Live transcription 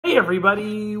Hey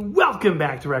everybody, welcome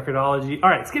back to Record-ology. All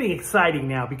right, it's getting exciting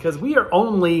now because we are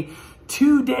only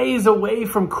 2 days away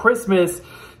from Christmas.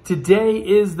 Today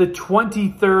is the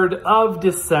 23rd of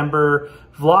December,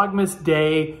 Vlogmas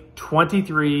Day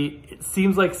 23. It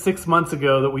seems like 6 months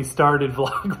ago that we started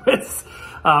Vlogmas.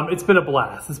 It's been a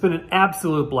blast. It's been an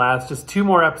absolute blast. Just 2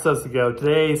 more episodes to go,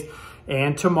 today's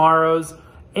and tomorrow's.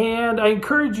 And I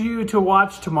encourage you to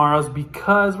watch tomorrow's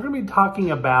because we're gonna be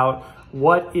talking about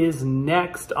what is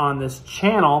next on this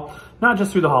channel, not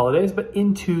just through the holidays, but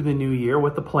into the new year,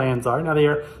 what the plans are. Now, they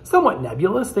are somewhat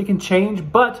nebulous. They can change,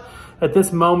 but at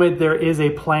this moment, there is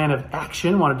a plan of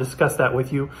action. I want to discuss that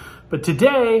with you. But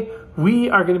today, we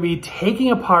are going to be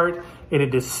taking apart in a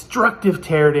destructive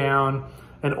teardown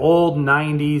an old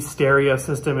 90s stereo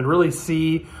system and really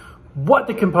see what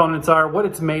the components are, what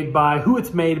it's made by, who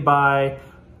it's made by,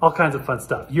 all kinds of fun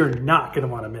stuff. You're not going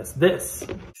to want to miss this.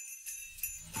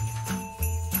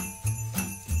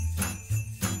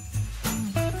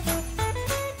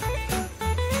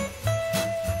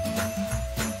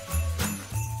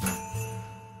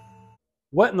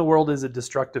 What in the world is a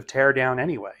destructive teardown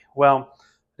anyway? Well,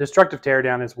 destructive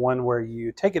teardown is one where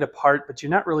you take it apart, but you're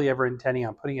not really ever intending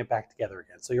on putting it back together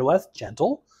again. So you're less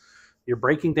gentle. You're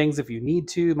breaking things if you need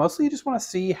to. Mostly you just want to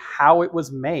see how it was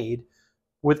made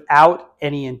without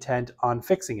any intent on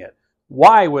fixing it.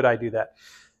 Why would I do that?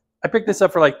 I picked this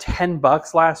up for like 10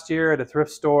 bucks last year at a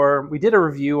thrift store. We did a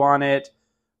review on it.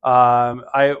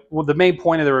 Well, the main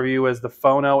point of the review was the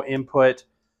phono input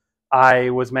I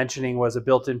was mentioning was a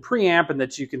built-in preamp, and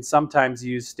that you can sometimes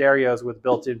use stereos with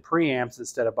built-in preamps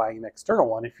instead of buying an external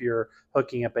one if you're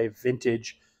hooking up a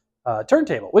vintage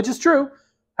turntable, which is true.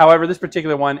 However, this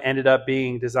particular one ended up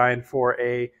being designed for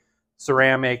a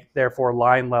ceramic, therefore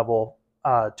line level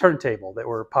turntable that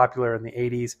were popular in the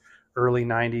 80s, early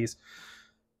 90s,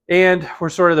 and were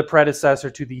sort of the predecessor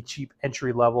to the cheap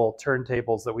entry-level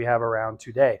turntables that we have around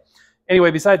today.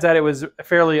 Anyway, besides that, it was a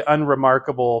fairly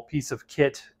unremarkable piece of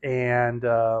kit and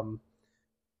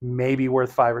maybe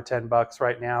worth 5 or 10 bucks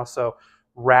right now. So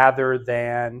rather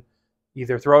than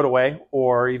either throw it away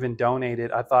or even donate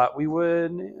it, I thought we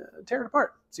would tear it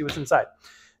apart, see what's inside.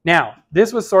 Now,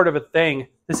 this was sort of a thing.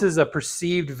 This is a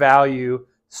perceived value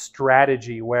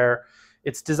strategy where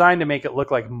it's designed to make it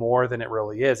look like more than it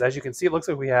really is. As you can see, it looks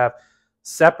like we have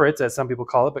separates, as some people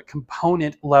call it, but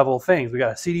component level things. We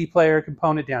got a CD player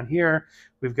component down here.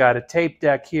 We've got a tape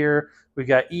deck here. We've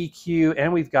got EQ,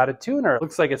 and we've got a tuner. It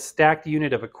looks like a stacked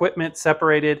unit of equipment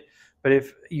separated, but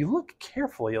if you look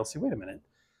carefully, you'll see, wait a minute,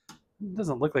 it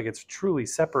doesn't look like it's truly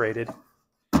separated.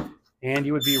 And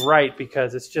you would be right,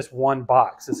 because it's just one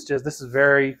box. It's just, this is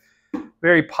very,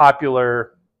 very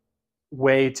popular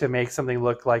way to make something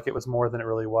look like it was more than it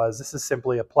really was. This is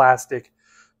simply a plastic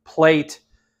plate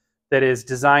that is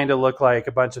designed to look like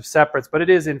a bunch of separates, but it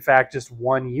is in fact just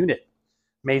one unit.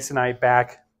 Masonite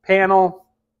back panel,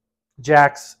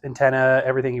 jacks, antenna,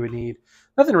 everything you would need.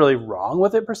 Nothing really wrong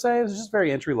with it per se. It's just very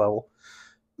entry level.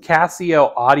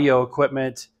 Casio audio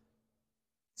equipment.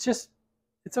 It's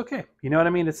okay. You know what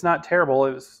I mean? It's not terrible.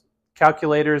 It was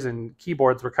calculators and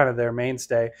keyboards were kind of their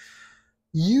mainstay.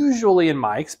 Usually in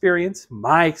my experience,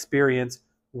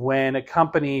 when a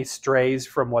company strays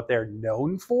from what they're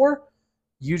known for,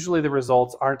 usually the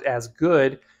results aren't as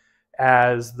good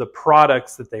as the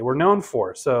products that they were known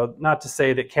for. So not to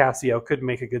say that Casio couldn't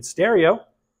make a good stereo,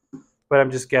 but I'm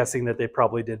just guessing that they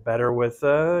probably did better with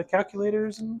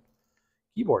calculators and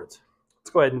keyboards.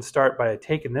 Let's go ahead and start by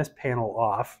taking this panel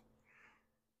off.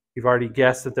 You've already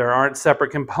guessed that there aren't separate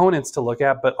components to look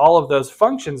at, but all of those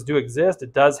functions do exist.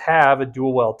 It does have a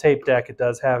dual well tape deck. It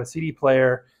does have a CD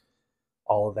player,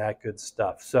 all of that good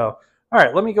stuff. So, all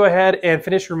right, let me go ahead and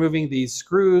finish removing these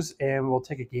screws and we'll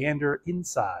take a gander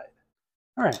inside.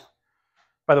 All right.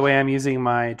 By the way, I'm using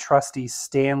my trusty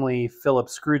Stanley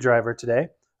Phillips screwdriver today.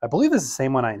 I believe this is the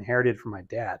same one I inherited from my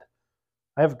dad.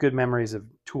 I have good memories of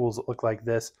tools that look like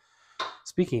this.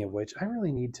 Speaking of which, I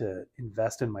really need to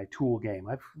invest in my tool game.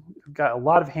 I've got a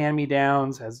lot of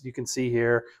hand-me-downs, as you can see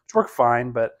here, which work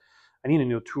fine, but I need a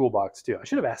new toolbox too. I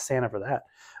should have asked Santa for that.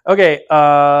 Okay,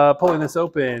 pulling this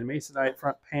open, Masonite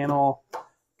front panel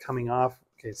coming off.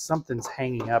 Okay, something's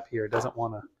hanging up here. It doesn't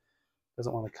want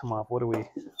to come off.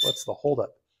 What's the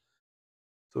holdup?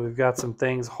 So we've got some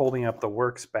things holding up the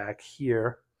works back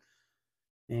here.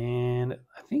 And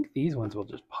I think these ones will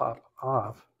just pop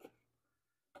off.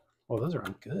 Oh, those are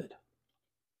good.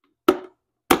 This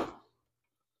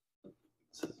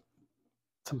is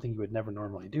something you would never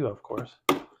normally do, of course.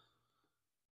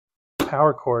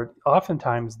 Power cord.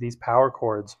 Oftentimes, these power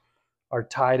cords are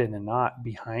tied in a knot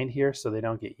behind here so they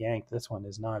don't get yanked. This one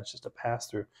is not. It's just a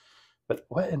pass-through. But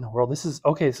what in the world? This is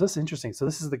okay. So this is interesting. So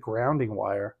this is the grounding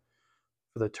wire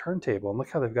for the turntable, and look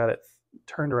how they've got it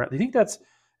turned around. Do you think that's,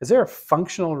 is there a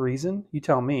functional reason? You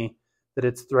tell me, that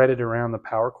it's threaded around the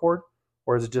power cord,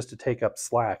 or is it just to take up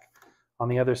slack? On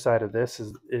the other side of this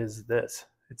is this.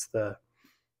 It's the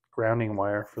grounding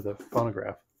wire for the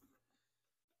phonograph.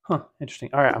 Huh, interesting.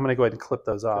 All right, I'm gonna go ahead and clip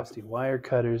those off. Trusty wire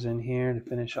cutters in here to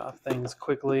finish off things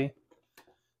quickly.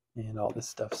 And all this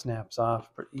stuff snaps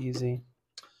off pretty easy.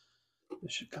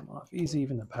 This should come off easy.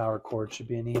 Even the power cord should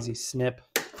be an easy snip.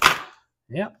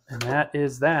 Yep, and that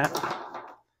is that.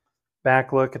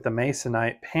 Back look at the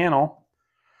Masonite panel.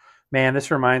 Man, this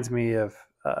reminds me of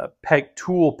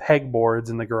tool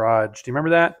pegboards in the garage. Do you remember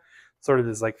that? Sort of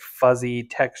this like fuzzy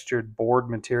textured board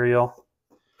material.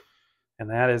 And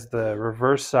that is the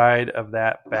reverse side of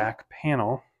that back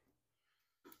panel.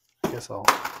 I guess I'll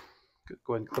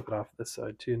go ahead and clip it off this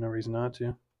side too. No reason not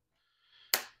to.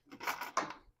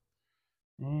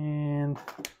 And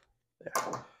there.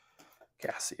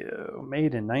 Casio,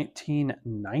 made in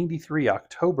 1993,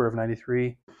 October of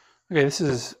 93. Okay, this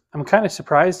is, I'm kind of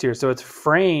surprised here. So it's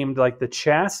framed, like the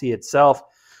chassis itself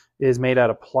is made out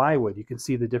of plywood. You can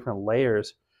see the different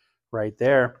layers right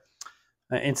there.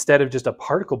 Instead of just a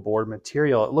particle board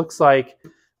material, it looks like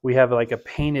we have like a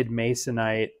painted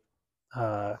Masonite,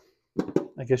 I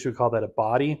guess you would call that a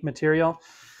body material,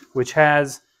 which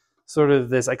has sort of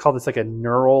this, I call this like a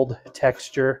knurled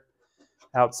texture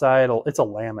outside. It's a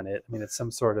laminate. I mean, it's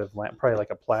some sort of, probably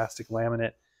like a plastic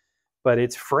laminate, but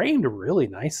it's framed really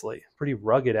nicely. Pretty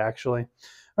rugged, actually.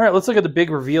 All right, let's look at the big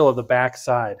reveal of the back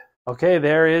side. Okay,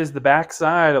 there is the back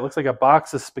side. It looks like a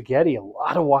box of spaghetti, a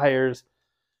lot of wires.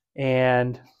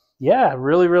 And yeah,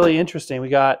 really, really interesting. We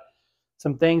got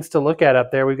some things to look at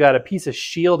up there. We've got a piece of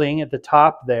shielding at the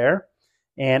top there.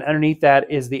 And underneath that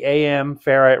is the AM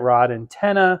ferrite rod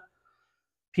antenna.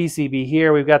 PCB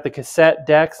here. We've got the cassette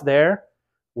decks there.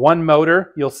 One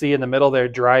motor, you'll see in the middle there,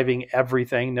 driving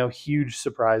everything. No huge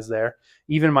surprise there.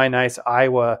 Even my nice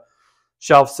Iowa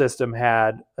shelf system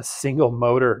had a single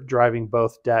motor driving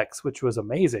both decks, which was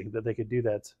amazing that they could do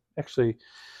that. It's actually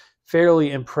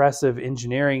fairly impressive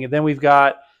engineering. And then we've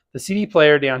got the CD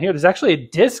player down here. There's actually a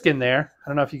disc in there. I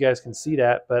don't know if you guys can see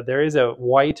that, but there is a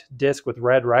white disc with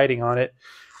red writing on it.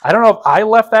 I don't know if I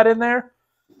left that in there.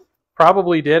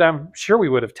 Probably did. I'm sure we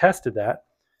would have tested that.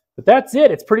 But that's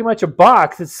it. It's pretty much a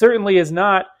box. It certainly is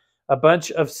not a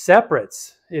bunch of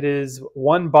separates. It is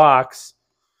one box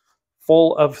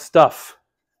full of stuff.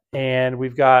 And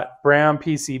we've got brown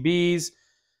PCBs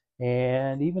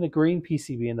and even a green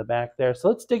PCB in the back there. So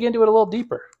let's dig into it a little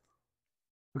deeper.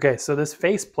 Okay, so this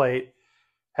faceplate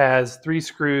has 3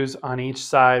 screws on each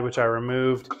side, which I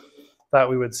removed. Thought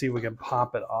we would see if we can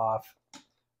pop it off.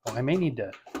 Oh, I may need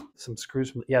some screws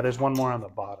from, yeah, there's one more on the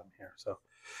bottom here. So,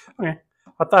 okay.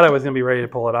 I thought I was going to be ready to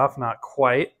pull it off. Not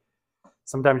quite.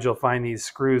 Sometimes you'll find these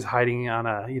screws hiding on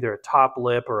either a top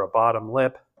lip or a bottom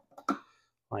lip,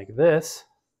 like this.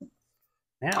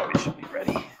 Now we should be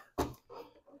ready.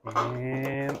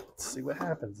 And let's see what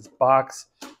happens. This box,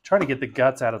 try to get the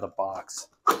guts out of the box.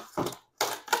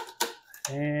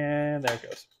 And there it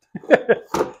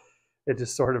goes. It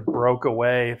just sort of broke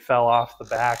away, fell off the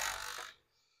back.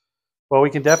 Well, we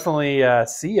can definitely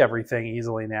see everything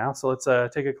easily now. So let's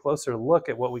take a closer look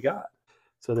at what we got.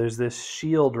 So there's this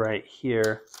shield right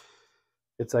here.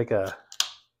 It's like a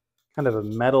kind of a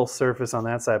metal surface on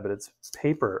that side, but it's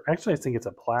paper. Actually, I think it's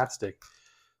a plastic.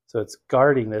 So it's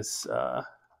guarding this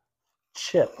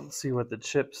chip. Let's see what the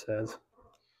chip says.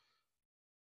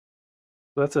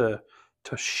 So that's a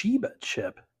Toshiba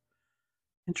chip.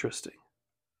 Interesting.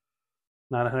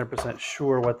 Not 100%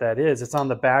 sure what that is. It's on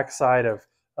the back side of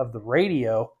the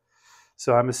radio.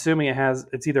 So I'm assuming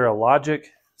it's either a logic,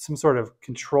 some sort of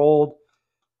control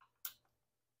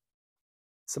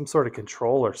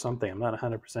or something. I'm not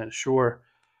 100% sure.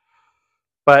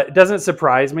 But it doesn't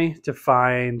surprise me to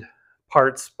find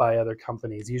parts by other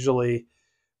companies. Usually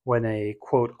when a,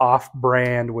 quote,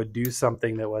 off-brand would do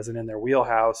something that wasn't in their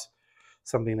wheelhouse,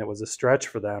 something that was a stretch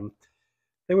for them,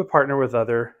 they would partner with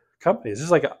other companies. Just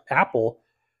like Apple,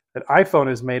 an iPhone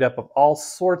is made up of all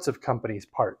sorts of companies'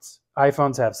 parts.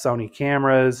 iPhones have Sony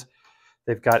cameras.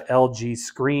 They've got LG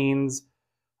screens.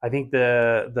 I think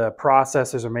the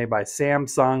processors are made by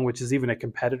Samsung, which is even a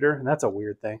competitor, and that's a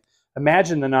weird thing.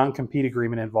 Imagine the non-compete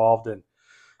agreement involved in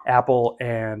Apple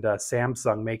and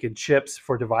Samsung making chips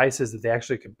for devices that they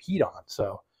actually compete on.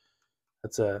 So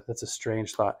that's a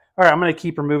strange thought. All right, I'm going to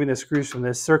keep removing the screws from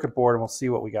this circuit board, and we'll see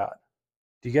what we got.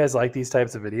 Do you guys like these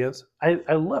types of videos?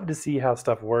 I love to see how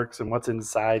stuff works and what's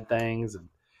inside things. And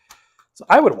so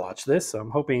I would watch this, so I'm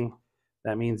hoping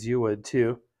that means you would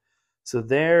too. So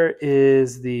there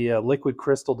is the liquid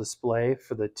crystal display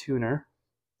for the tuner.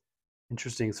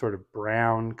 Interesting sort of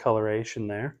brown coloration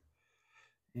there.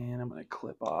 And I'm going to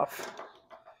clip off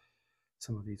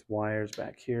some of these wires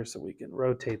back here so we can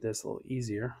rotate this a little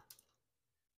easier.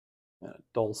 Got a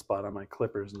dull spot on my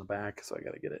clippers in the back, so I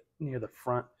got to get it near the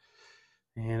front.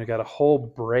 And I got a whole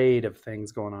braid of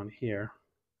things going on here.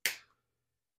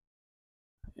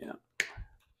 Yeah.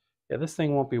 Yeah, this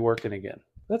thing won't be working again.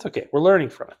 That's okay. We're learning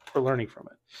from it. We're learning from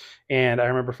it. And I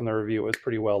remember from the review, it was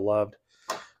pretty well loved,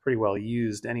 pretty well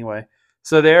used anyway.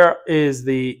 So there is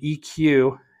the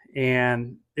EQ,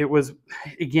 and it was,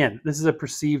 again, this is a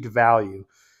perceived value,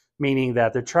 meaning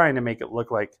that they're trying to make it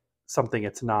look like something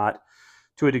it's not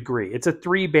to a degree. It's a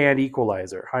 3-band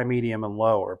equalizer, high, medium, and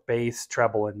low, or bass,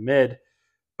 treble, and mid,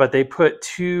 but they put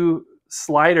 2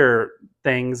 slider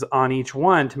things on each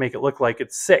one to make it look like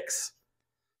it's 6.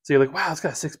 So you're like, wow, it's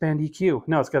got a 6-band EQ.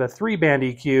 No, it's got a 3-band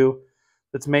EQ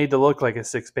that's made to look like a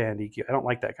 6-band EQ. I don't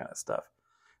like that kind of stuff.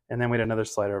 And then we had another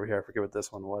slider over here. I forget what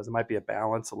this one was. It might be a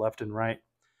balance, a left and right.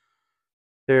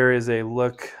 There is a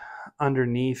look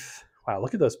underneath. Wow,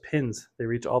 look at those pins. They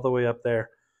reach all the way up there.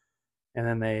 And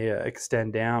then they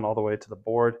extend down all the way to the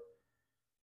board.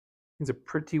 These are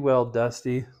pretty well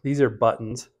dusty. These are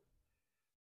buttons.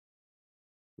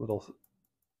 Little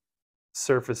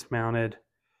surface mounted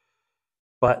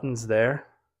buttons there.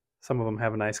 Some of them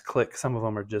have a nice click. Some of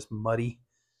them are just muddy.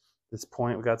 At this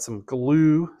point, we got some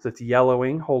glue that's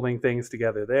yellowing, holding things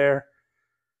together there.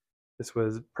 This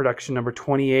was production number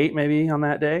 28 maybe on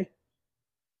that day.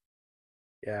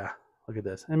 Yeah, look at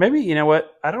this. And maybe, you know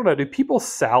what? I don't know. Do people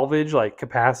salvage like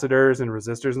capacitors and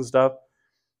resistors and stuff?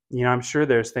 You know, I'm sure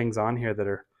there's things on here that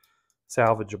are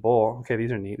salvageable. Okay,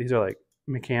 these are neat. These are like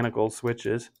mechanical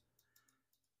switches.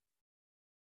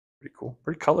 Pretty cool.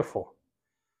 Pretty colorful.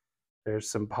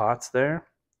 There's some pots there.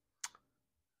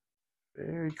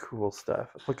 Very cool stuff.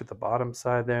 Look at the bottom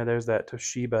side there. There's that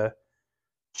Toshiba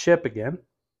chip again.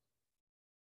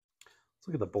 Let's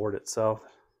look at the board itself.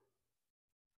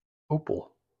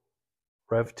 Opal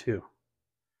Rev 2.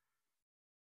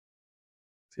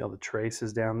 See all the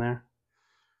traces down there?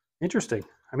 Interesting.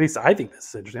 At least I think this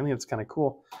is interesting. I think it's kind of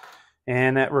cool.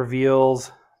 And that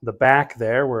reveals the back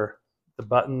there where the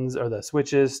buttons or the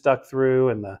switches stuck through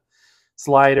and the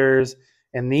sliders.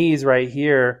 And these right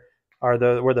here are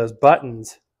where those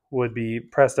buttons would be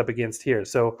pressed up against here.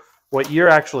 So what you're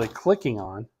actually clicking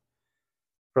on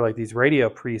for like these radio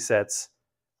presets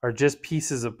are just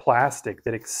pieces of plastic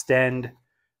that extend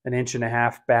 1.5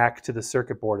 inches back to the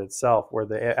circuit board itself, where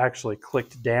they actually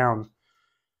clicked down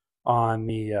on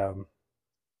the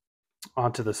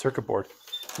onto the circuit board.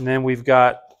 And then we've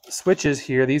got switches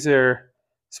here. These are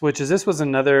switches. This was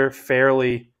another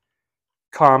fairly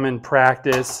common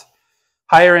practice.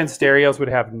 Higher end stereos would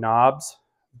have knobs,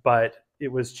 but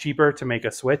it was cheaper to make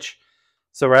a switch.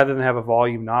 So rather than have a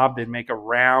volume knob, they'd make a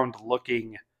round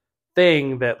looking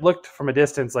thing that looked from a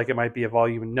distance like it might be a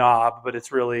volume knob, but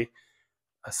it's really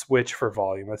a switch for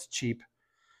volume. That's cheap.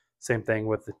 Same thing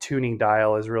with the tuning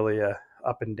dial, is really a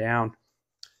up and down.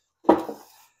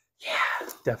 Yeah,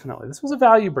 definitely. This was a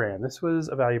value brand. This was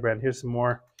a value brand. Here's some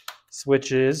more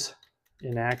switches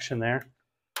in action there.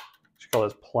 We call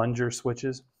those plunger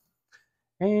switches.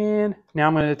 And now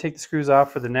I'm going to take the screws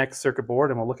off for the next circuit board,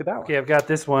 and we'll look at that one. Okay, I've got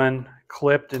this one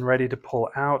clipped and ready to pull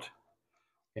out.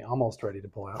 Okay, almost ready to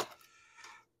pull out.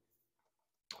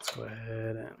 Let's go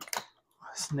ahead and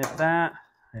snip that.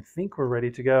 I think we're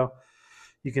ready to go.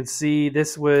 You can see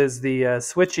this was the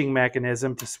switching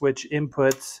mechanism to switch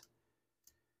inputs.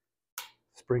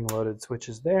 Spring-loaded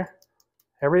switches there.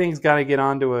 Everything's got to get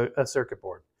onto a circuit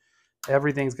board.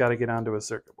 Everything's got to get onto a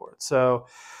circuit board. So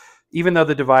even though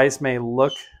the device may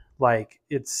look like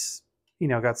it's, you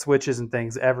know, got switches and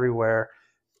things everywhere,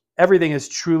 everything is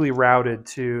truly routed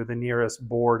to the nearest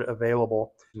board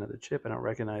available. Another chip. I don't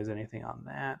recognize anything on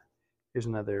that. Here's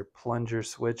another plunger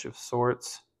switch of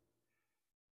sorts.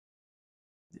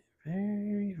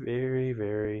 Very, very,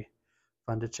 very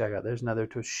fun to check out. There's another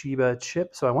Toshiba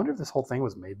chip. So I wonder if this whole thing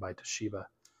was made by Toshiba.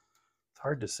 It's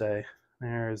hard to say.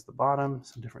 There's the bottom,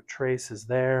 some different traces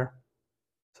there.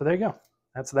 So there you go.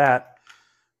 That's that.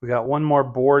 We got one more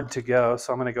board to go,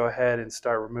 so I'm going to go ahead and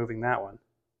start removing that one.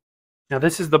 Now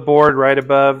this is the board right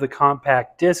above the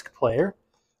compact disc player.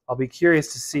 I'll be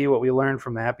curious to see what we learn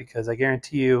from that, because I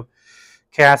guarantee you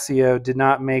Casio did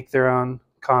not make their own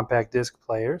compact disc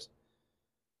players.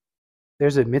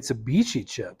 There's a Mitsubishi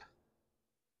chip.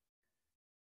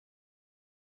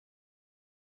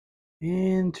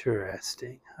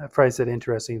 Interesting. I've probably said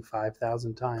interesting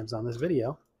 5,000 times on this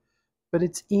video, but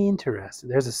it's interesting.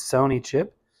 There's a Sony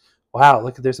chip. Wow,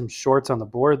 look, there's some shorts on the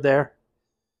board there.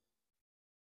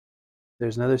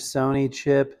 There's another Sony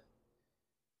chip.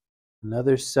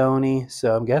 Another Sony.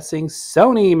 So I'm guessing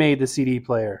Sony made the CD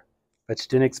player. But you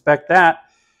didn't expect that.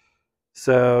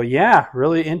 So yeah,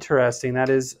 really interesting. That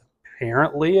is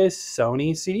apparently a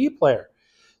Sony CD player.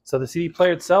 So the CD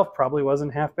player itself probably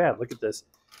wasn't half bad. Look at this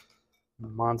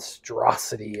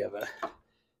monstrosity of a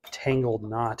tangled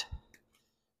knot.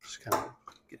 Just kind of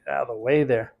get out of the way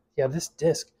there. Yeah, this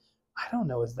disc, I don't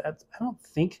know, I don't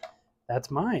think that's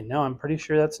mine. No, I'm pretty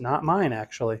sure that's not mine,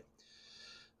 actually.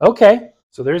 Okay,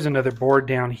 so there's another board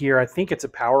down here. I think it's a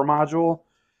power module,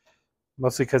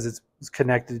 mostly because it's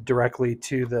connected directly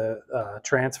to the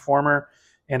transformer,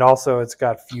 and also it's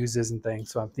got fuses and things,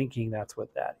 so I'm thinking that's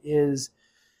what that is.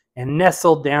 And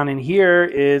nestled down in here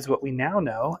is what we now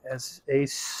know as a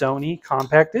Sony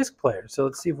compact disc player. So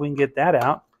let's see if we can get that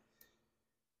out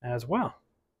as well.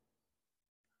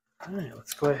 All right,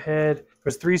 let's go ahead.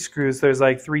 There's 3 screws. There's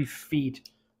like 3 feet,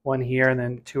 one here and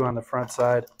then 2 on the front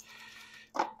side.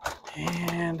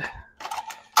 And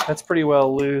that's pretty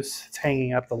well loose. It's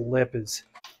hanging up. The lip is,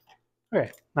 okay,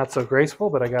 not so graceful,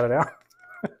 but I got it out.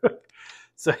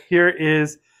 So here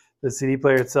is the CD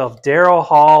player itself. Daryl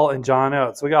Hall and John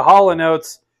Oates. So we got Hall and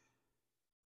Oates,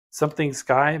 Something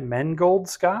Sky, Mengold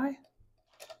Sky.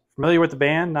 Familiar with the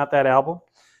band? Not that album.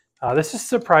 This is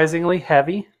surprisingly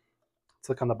heavy. Let's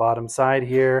look on the bottom side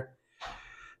here.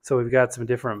 So we've got some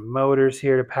different motors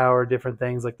here to power different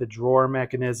things like the drawer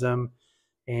mechanism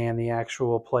and the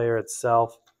actual player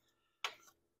itself.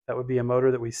 That would be a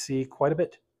motor that we see quite a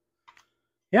bit.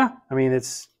 Yeah, I mean,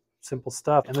 it's simple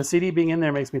stuff. And the CD being in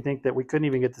there makes me think that we couldn't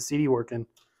even get the CD working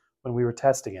when we were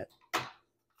testing it.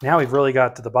 Now we've really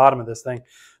got to the bottom of this thing.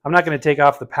 I'm not going to take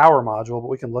off the power module, but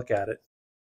we can look at it.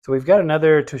 So we've got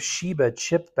another Toshiba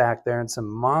chip back there and some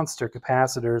monster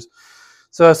capacitors.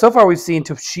 So far we've seen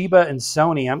Toshiba and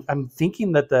Sony. I'm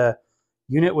thinking that the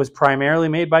unit was primarily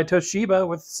made by Toshiba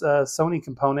with Sony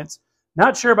components.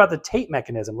 Not sure about the tape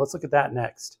mechanism. Let's look at that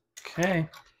next. Okay,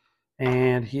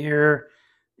 and here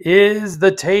is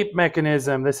the tape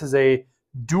mechanism. This is a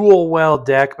dual well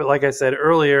deck, but like I said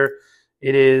earlier,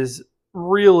 it is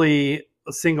really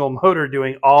a single motor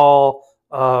doing all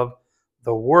of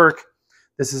the work.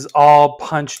 This is all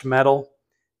punched metal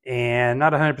and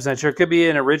not 100% sure. It could be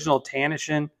an original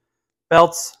Tanishin.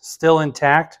 Belts still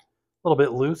intact, a little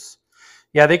bit loose.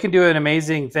 Yeah, they can do an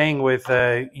amazing thing with,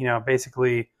 you know,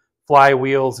 basically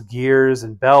flywheels, gears,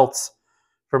 and belts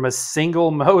from a single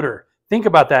motor. Think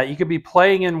about that. You could be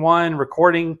playing in one,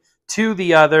 recording to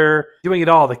the other, doing it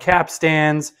all. The cap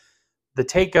stands, the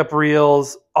take-up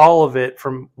reels, all of it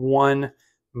from one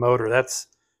motor. That's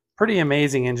pretty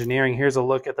amazing engineering. Here's a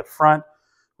look at the front.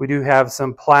 We do have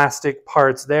some plastic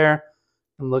parts there.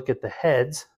 And look at the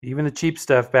heads. Even the cheap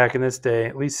stuff back in this day,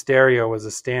 at least stereo was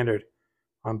a standard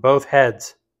on both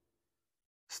heads.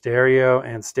 Stereo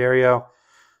and stereo.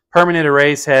 Permanent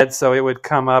erase heads, so it would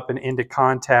come up and into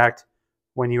contact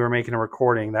when you were making a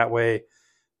recording. That way,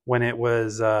 when it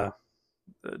was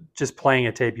just playing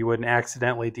a tape, you wouldn't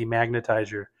accidentally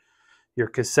demagnetize your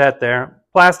cassette there.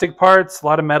 Plastic parts, a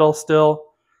lot of metal still,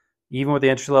 even with the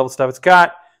entry-level stuff. It's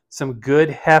got some good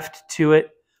heft to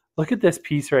it. Look at this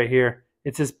piece right here.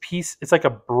 It's this piece, it's like a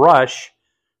brush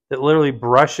that literally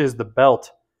brushes the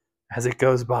belt as it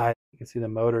goes by. You can see the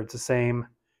motor. It's the same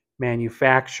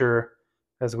manufacturer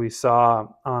as we saw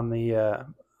on the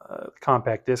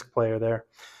compact disc player there.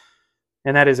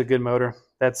 And that is a good motor.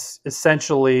 That's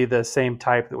essentially the same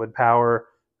type that would power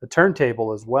the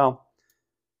turntable as well.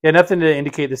 Yeah, nothing to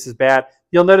indicate this is bad.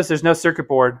 You'll notice there's no circuit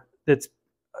board that's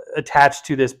attached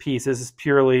to this piece. This is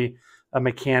purely a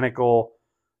mechanical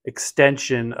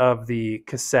extension of the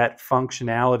cassette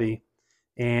functionality.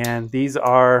 And these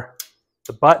are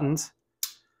the buttons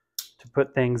to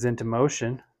put things into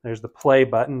motion. There's the play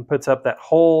button, puts up that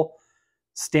whole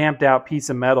stamped out piece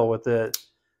of metal with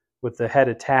the head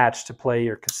attached to play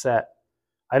your cassette.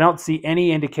 I don't see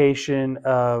any indication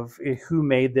of who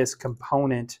made this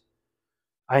component.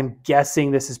 I'm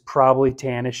guessing this is probably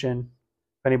Tanishin.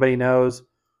 If anybody knows,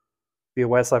 via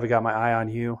Westlife, I got my eye on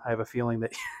you. I have a feeling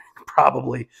that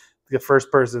probably the first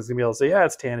person is going to be able to say, yeah,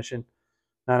 it's Tanishin.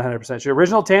 Not 100% sure.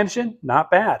 Original Tanishin, not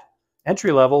bad.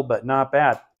 Entry level, but not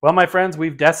bad. Well, my friends,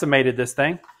 we've decimated this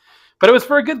thing. But it was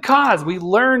for a good cause. We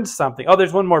learned something. Oh,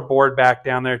 there's one more board back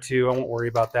down there too. I won't worry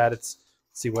about that. Let's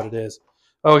see what it is.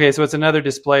 Okay, so it's another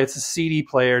display. It's a CD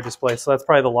player display. So that's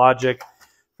probably the logic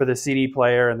for the CD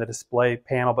player and the display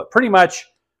panel. But pretty much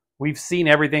we've seen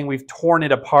everything. We've torn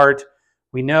it apart.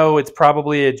 We know it's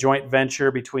probably a joint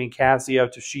venture between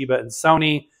Casio, Toshiba, and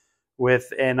Sony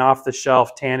with an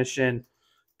off-the-shelf Tanishin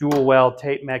dual well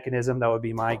tape mechanism. That would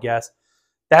be my guess.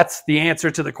 That's the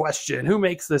answer to the question. Who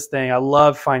makes this thing? I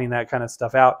love finding that kind of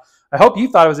stuff out. I hope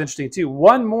you thought it was interesting too.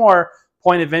 One more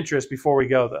point of interest before we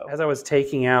go though. As I was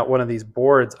taking out one of these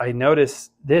boards, I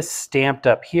noticed this stamped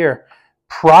up here.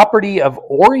 Property of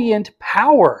Orient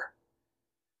Power.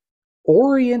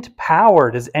 Orient Power.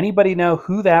 Does anybody know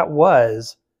who that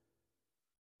was?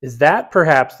 Is that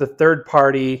perhaps the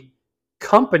third-party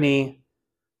company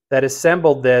that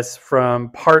assembled this from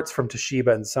parts from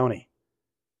Toshiba and Sony?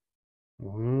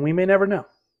 We may never know.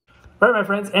 All right, my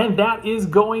friends, and that is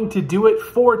going to do it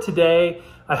for today.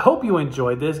 I hope you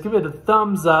enjoyed this. Give it a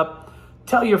thumbs up,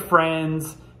 tell your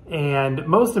friends, and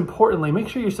most importantly, make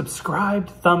sure you're subscribed,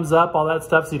 thumbs up, all that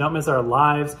stuff so you don't miss our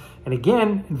lives. And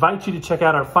again, invite you to check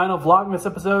out our final Vlogmas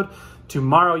episode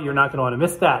tomorrow. You're not going to want to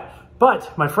miss that.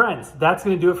 But, my friends, that's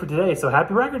going to do it for today. So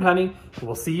happy record hunting, and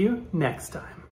we'll see you next time.